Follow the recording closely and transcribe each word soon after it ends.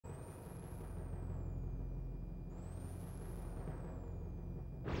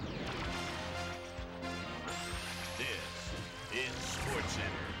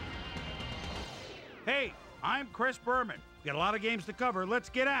I'm Chris Berman. Got a lot of games to cover. Let's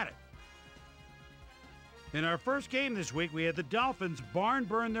get at it. In our first game this week, we had the Dolphins barn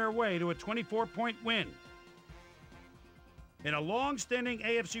burn their way to a 24-point win. In a long-standing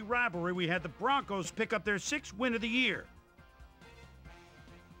AFC rivalry, we had the Broncos pick up their 6th win of the year.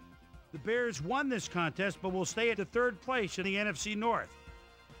 The Bears won this contest, but will stay at the 3rd place in the NFC North.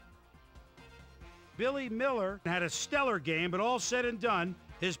 Billy Miller had a stellar game, but all said and done,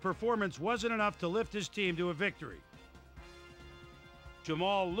 his performance wasn't enough to lift his team to a victory.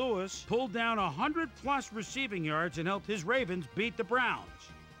 Jamal Lewis pulled down 100-plus receiving yards and helped his Ravens beat the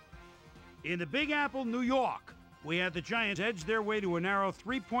Browns. In the Big Apple, New York, we had the Giants edge their way to a narrow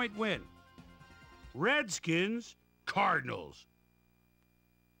 3-point win. Redskins, Cardinals.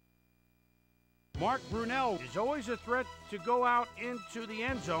 Mark Brunell is always a threat to go out into the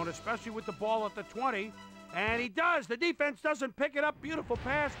end zone, especially with the ball at the 20. And he does. The defense doesn't pick it up. Beautiful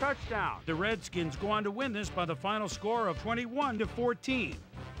pass, touchdown. The Redskins go on to win this by the final score of 21-14.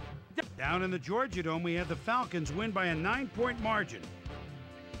 Down in the Georgia Dome, we had the Falcons win by a 9-point margin.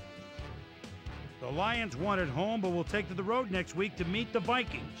 The Lions won at home, but will take to the road next week to meet the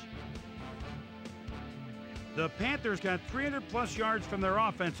Vikings. The Panthers got 300-plus yards from their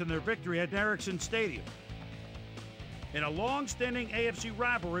offense in their victory at Ericsson Stadium. In a long-standing AFC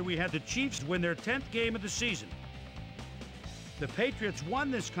rivalry, we had the Chiefs win their 10th game of the season. The Patriots won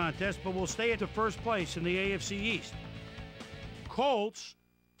this contest, but will stay at the 1st place in the AFC East. Colts,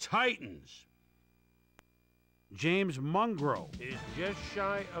 Titans. James Mungro is just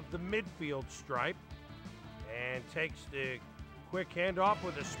shy of the midfield stripe and takes the quick handoff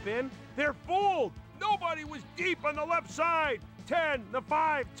with a spin. They're fooled! Nobody was deep on the left side.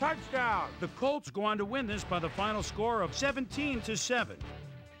 10-5, touchdown. The Colts go on to win this by the final score of 17-7.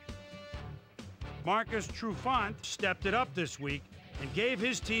 Marcus Trufant stepped it up this week and gave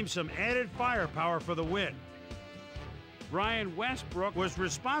his team some added firepower for the win. Brian Westbrook was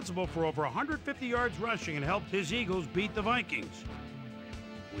responsible for over 150 yards rushing and helped his Eagles beat the Vikings.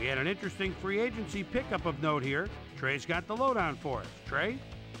 We had an interesting free agency pickup of note here. Trey's got the lowdown for us. Trey?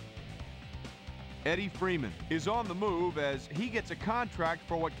 Eddie Freeman is on the move as he gets a contract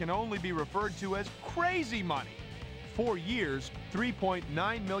for what can only be referred to as crazy money. 4 years,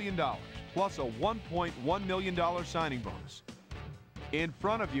 $3.9 million, plus a $1.1 million signing bonus. In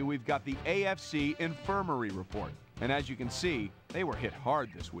front of you, we've got the AFC Infirmary report. And as you can see, they were hit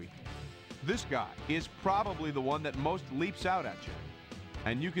hard this week. This guy is probably the one that most leaps out at you.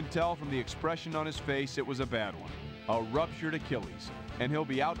 And you can tell from the expression on his face it was a bad one. A ruptured Achilles. And he'll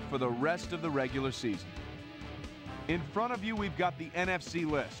be out for the rest of the regular season. In front of you, we've got the NFC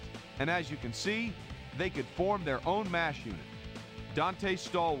list. And as you can see, they could form their own MASH unit. Dante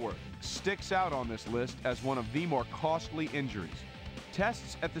Stallworth sticks out on this list as one of the more costly injuries.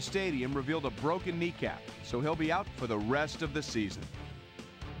 Tests at the stadium revealed a broken kneecap, so he'll be out for the rest of the season.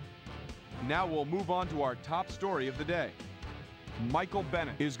 Now we'll move on to our top story of the day. Michael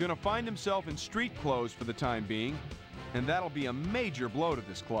Bennett is going to find himself in street clothes for the time being, and that'll be a major blow to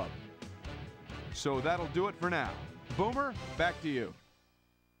this club. So that'll do it for now. Boomer, back to you.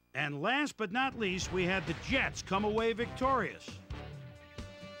 And last but not least, we had the Jets come away victorious.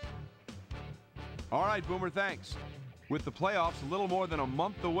 All right, Boomer, thanks. With the playoffs a little more than a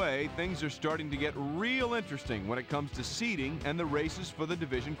month away, things are starting to get real interesting when it comes to seeding and the races for the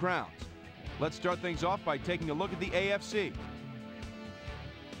division crowns. Let's start things off by taking a look at the AFC.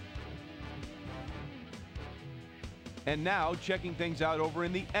 And now checking things out over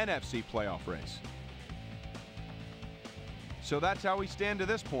in the NFC playoff race. So that's how we stand to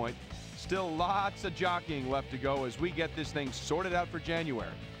this point. Still lots of jockeying left to go as we get this thing sorted out for January.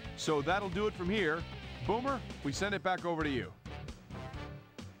 So that'll do it from here. Boomer, we send it back over to you.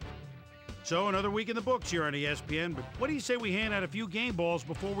 So another week in the books here on ESPN, but what do you say we hand out a few game balls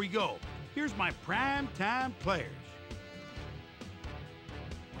before we go? Here's my prime time players.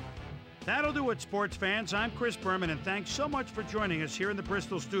 That'll do it, sports fans. I'm Chris Berman, and thanks so much for joining us here in the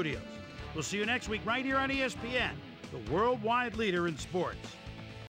Bristol studios. We'll see you next week right here on ESPN, the worldwide leader in sports.